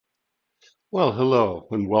Well, hello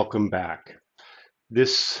and welcome back.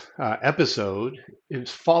 This episode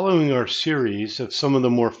is following our series of some of the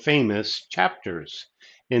more famous chapters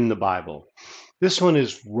in the Bible. This one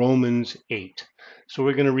is Romans 8. So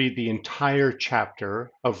we're going to read the entire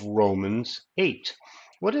chapter of Romans 8.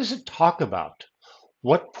 What does it talk about?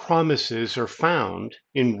 What promises are found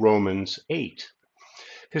in Romans 8?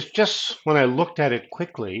 Because just when I looked at it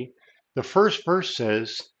quickly, the first verse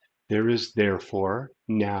says, "There is therefore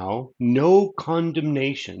now no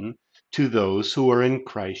condemnation to those who are in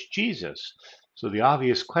Christ Jesus." So the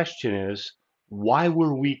obvious question is, why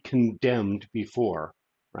were we condemned before?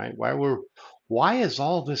 Right? Why is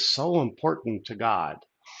all this so important to God?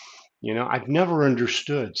 I've never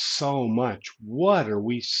understood so much. What are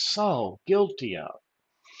we so guilty of?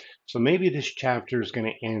 So maybe this chapter is going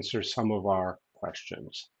to answer some of our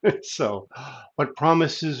questions. So, what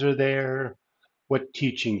promises are there? What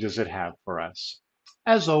teaching does it have for us?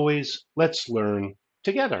 As always, let's learn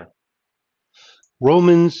together.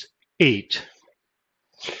 Romans 8.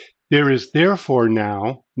 There is therefore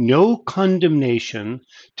now no condemnation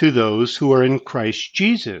to those who are in Christ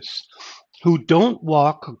Jesus, who don't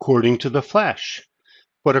walk according to the flesh,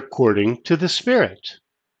 but according to the Spirit.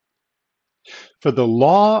 For the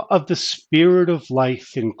law of the Spirit of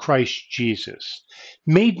life in Christ Jesus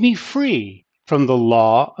made me free from the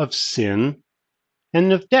law of sin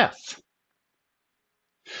and of death.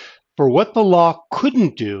 For what the law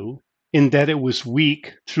couldn't do, in that it was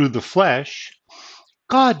weak through the flesh,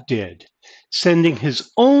 God did, sending his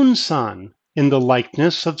own Son in the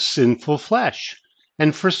likeness of sinful flesh.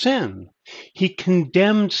 And for sin, he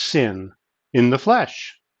condemned sin in the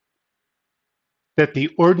flesh, that the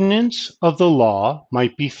ordinance of the law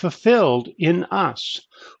might be fulfilled in us,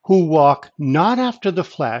 who walk not after the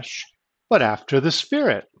flesh, but after the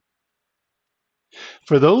Spirit.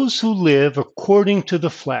 For those who live according to the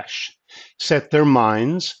flesh set their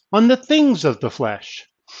minds on the things of the flesh,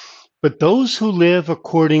 but those who live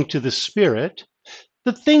according to the Spirit,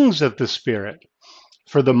 the things of the Spirit.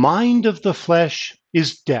 For the mind of the flesh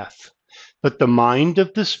is death, but the mind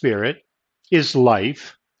of the Spirit is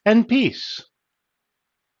life and peace.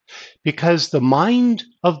 Because the mind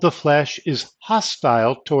of the flesh is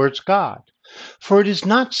hostile towards God, for it is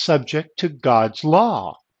not subject to God's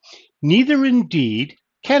law, neither indeed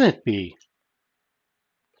can it be.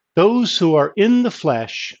 Those who are in the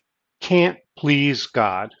flesh can't please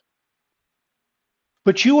God.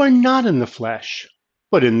 But you are not in the flesh,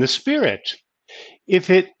 but in the Spirit, if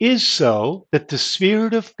it is so that the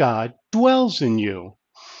Spirit of God dwells in you.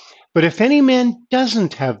 But if any man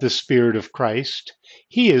doesn't have the Spirit of Christ,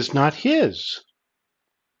 he is not his.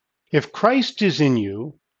 If Christ is in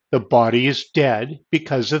you, the body is dead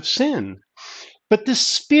because of sin, but the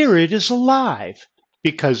Spirit is alive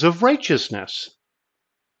because of righteousness.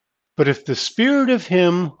 But if the Spirit of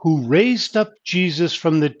him who raised up Jesus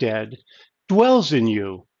from the dead dwells in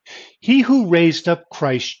you, he who raised up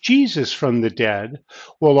Christ Jesus from the dead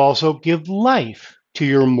will also give life to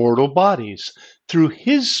your mortal bodies through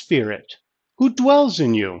his Spirit who dwells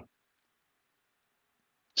in you.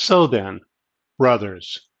 So then,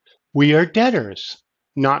 brothers, we are debtors,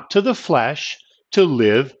 not to the flesh, to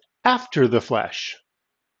live after the flesh.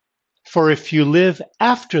 For if you live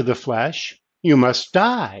after the flesh, you must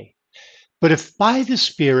die. But if by the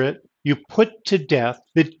Spirit you put to death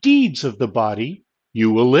the deeds of the body,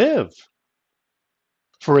 you will live.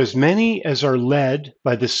 For as many as are led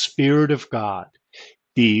by the Spirit of God,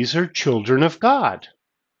 these are children of God.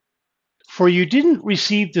 For you didn't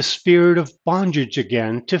receive the spirit of bondage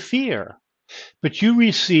again to fear, but you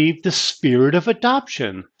received the Spirit of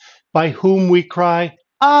adoption, by whom we cry,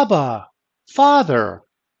 Abba, Father.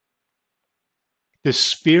 The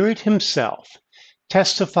Spirit himself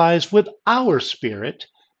testifies with our spirit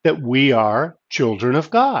that we are children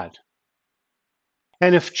of God.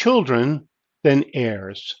 And if children, then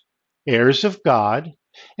heirs, heirs of God,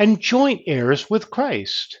 and joint heirs with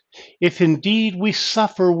Christ, if indeed we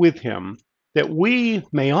suffer with him, that we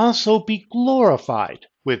may also be glorified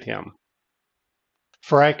with him.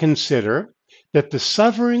 For I consider that the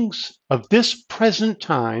sufferings of this present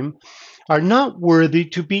time are not worthy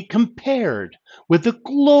to be compared with the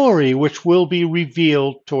glory which will be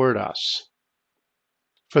revealed toward us.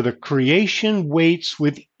 For the creation waits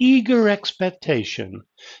with eager expectation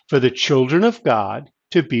for the children of God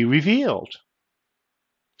to be revealed.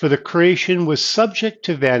 For the creation was subject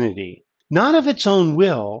to vanity, not of its own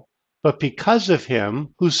will, but because of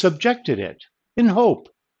him who subjected it, in hope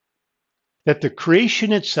that the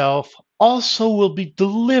creation itself also will be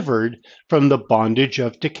delivered from the bondage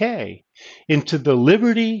of decay into the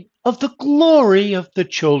liberty of the glory of the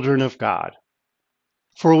children of God.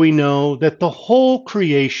 For we know that the whole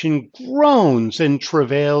creation groans and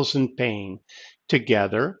travails in pain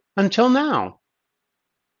together until now.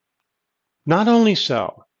 Not only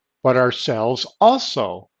so, but ourselves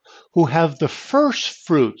also, who have the first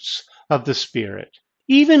fruits of the Spirit,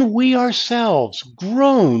 even we ourselves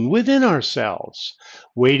groan within ourselves,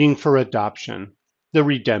 waiting for adoption, the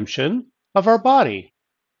redemption of our body.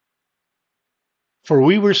 For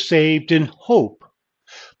we were saved in hope.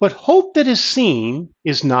 But hope that is seen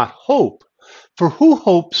is not hope, for who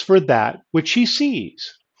hopes for that which he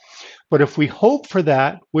sees? But if we hope for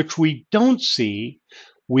that which we don't see,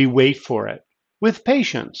 we wait for it with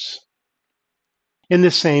patience. In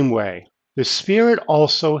the same way, the Spirit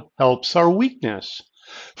also helps our weakness,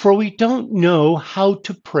 for we don't know how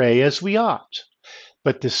to pray as we ought.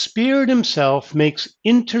 But the Spirit Himself makes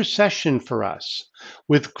intercession for us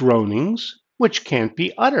with groanings which can't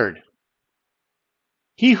be uttered.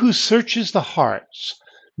 He who searches the hearts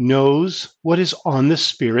knows what is on the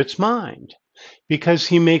Spirit's mind, because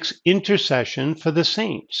he makes intercession for the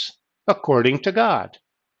saints, according to God.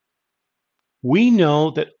 We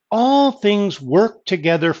know that all things work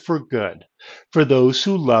together for good, for those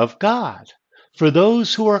who love God, for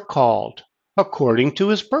those who are called according to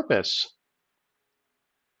his purpose.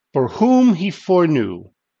 For whom he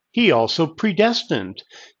foreknew, he also predestined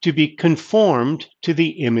to be conformed to the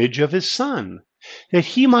image of his Son, that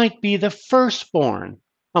he might be the firstborn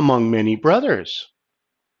among many brothers.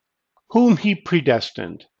 Whom he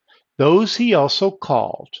predestined, those he also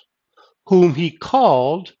called. Whom he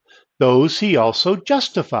called, those he also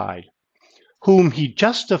justified. Whom he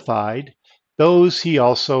justified, those he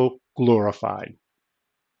also glorified.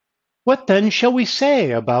 What then shall we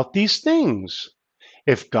say about these things?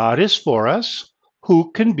 If God is for us,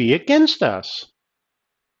 who can be against us?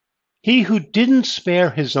 He who didn't spare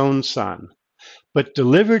his own Son, but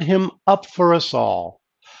delivered him up for us all,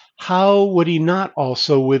 how would he not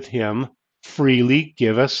also with him freely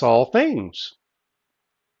give us all things?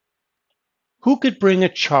 Who could bring a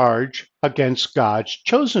charge against God's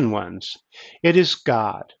chosen ones? It is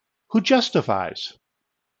God who justifies.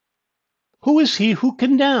 Who is he who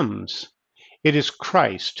condemns? It is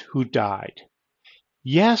Christ who died.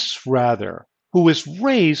 Yes, rather, who was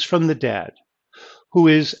raised from the dead, who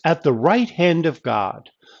is at the right hand of God,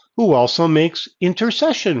 who also makes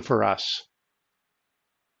intercession for us.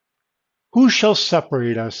 Who shall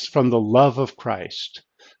separate us from the love of Christ?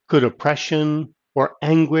 Could oppression, or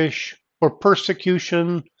anguish, or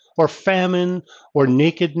persecution, or famine, or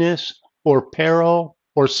nakedness, or peril,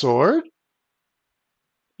 or sword?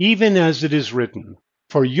 Even as it is written,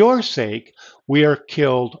 for your sake we are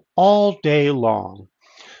killed all day long.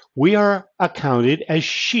 We are accounted as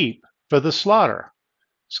sheep for the slaughter.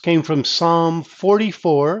 This came from Psalm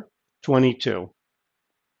 44:22.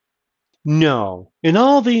 No, in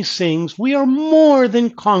all these things we are more than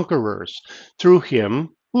conquerors through him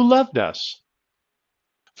who loved us.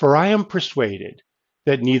 For I am persuaded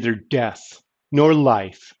that neither death, nor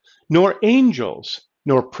life, nor angels,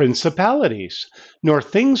 nor principalities, nor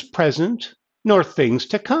things present, nor things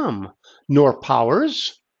to come, nor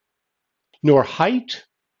powers, nor height,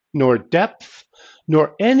 nor depth,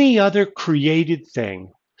 nor any other created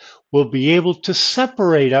thing will be able to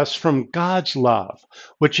separate us from God's love,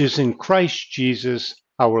 which is in Christ Jesus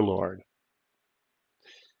our Lord.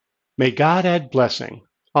 May God add blessing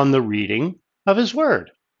on the reading of his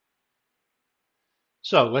word.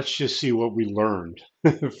 So let's just see what we learned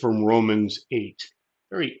from Romans 8.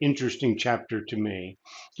 Very interesting chapter to me,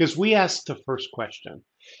 because we asked the first question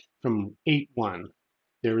from 8:1.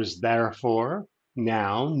 There is therefore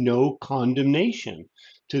now no condemnation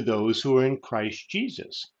to those who are in Christ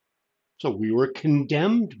Jesus. So we were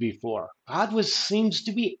condemned before. God seems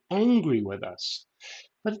to be angry with us.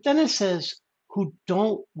 But then it says, who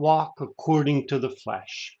don't walk according to the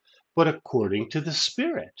flesh, but according to the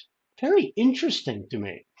Spirit. Very interesting to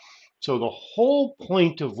me. So the whole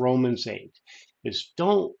point of Romans 8 is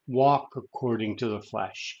don't walk according to the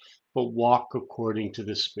flesh, but walk according to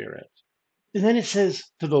the Spirit. And then it says,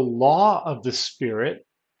 to the law of the Spirit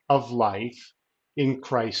of life in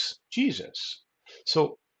Christ Jesus.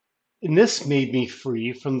 So, and this made me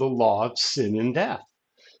free from the law of sin and death.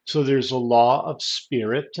 So there's a law of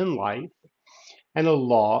spirit and life and a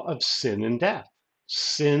law of sin and death.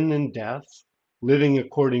 Sin and death, living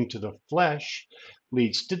according to the flesh,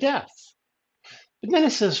 leads to death. But then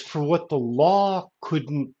it says, for what the law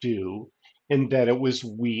couldn't do, in that it was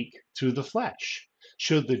weak through the flesh.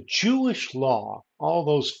 So the Jewish law, all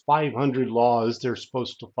those 500 laws they're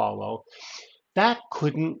supposed to follow, that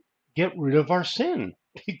couldn't get rid of our sin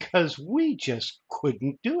because we just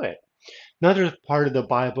couldn't do it. Another part of the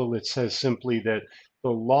Bible, it says simply that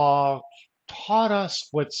The law taught us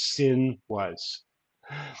what sin was.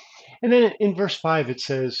 And then in verse 5 it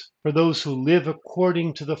says, "For those who live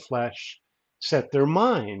according to the flesh set their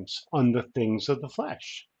minds on the things of the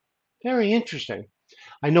flesh." Very interesting.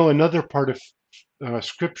 I know another part of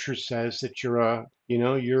Scripture says that you're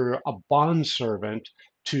a bondservant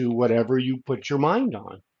to whatever you put your mind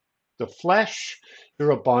on. The flesh,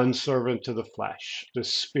 you're a bondservant to the flesh. The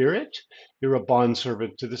spirit, you're a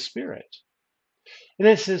bondservant to the spirit. And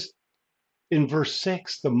it says in verse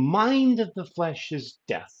 6, the mind of the flesh is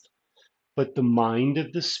death, but the mind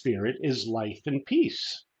of the spirit is life and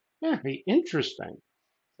peace. Very interesting.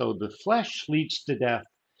 So the flesh leads to death,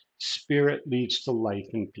 spirit leads to life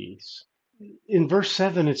and peace. In verse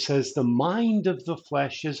 7, it says, the mind of the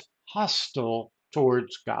flesh is hostile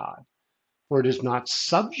towards God, for it is not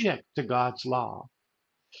subject to God's law.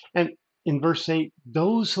 And in verse 8,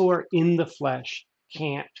 those who are in the flesh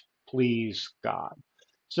can't please God.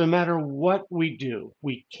 So no matter what we do,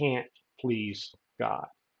 we can't please God.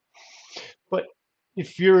 But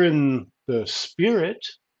if you're in the spirit,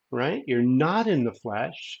 right, you're not in the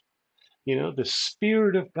flesh, the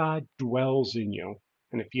spirit of God dwells in you.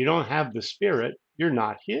 And if you don't have the spirit, you're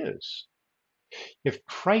not his. If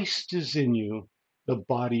Christ is in you, the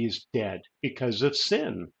body is dead because of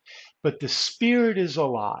sin, but the spirit is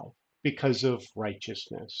alive because of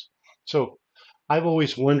righteousness. So I've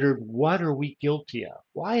always wondered, what are we guilty of?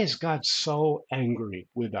 Why is God so angry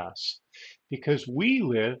with us? Because we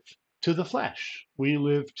live to the flesh. We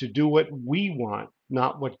live to do what we want,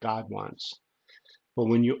 not what God wants. But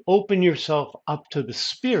when you open yourself up to the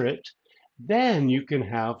Spirit, then you can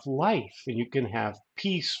have life and you can have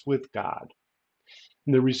peace with God.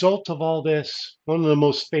 And the result of all this, one of the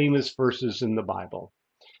most famous verses in the Bible,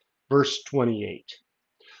 verse 28.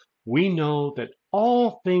 We know that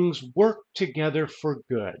all things work together for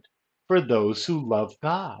good for those who love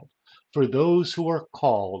God, for those who are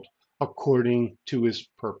called according to his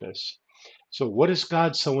purpose. So what is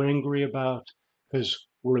God so angry about? Because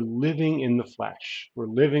we're living in the flesh. We're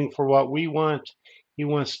living for what we want. He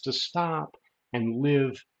wants to stop and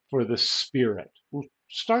live for the Spirit.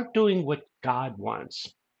 Start doing what God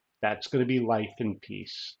wants. That's going to be life and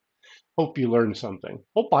peace. Hope you learned something.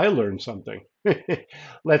 Hope I learned something.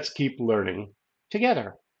 Let's keep learning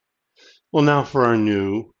together. Well, now for our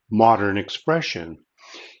new modern expression.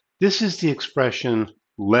 This is the expression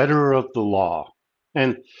letter of the law.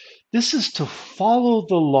 And this is to follow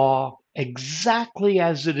the law exactly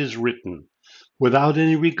as it is written, without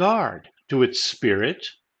any regard to its spirit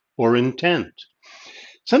or intent.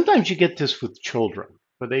 Sometimes you get this with children,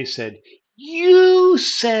 where they said, "You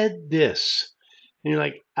said this." And you're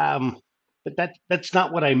like, but that's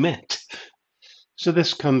not what I meant. So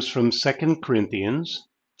this comes from 2 Corinthians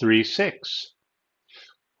 3:6,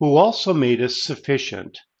 who also made us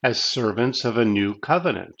sufficient as servants of a new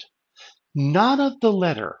covenant, not of the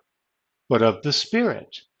letter, but of the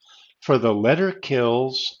Spirit. For the letter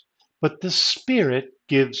kills, but the Spirit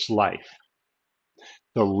gives life.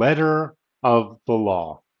 The letter of the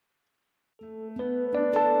law.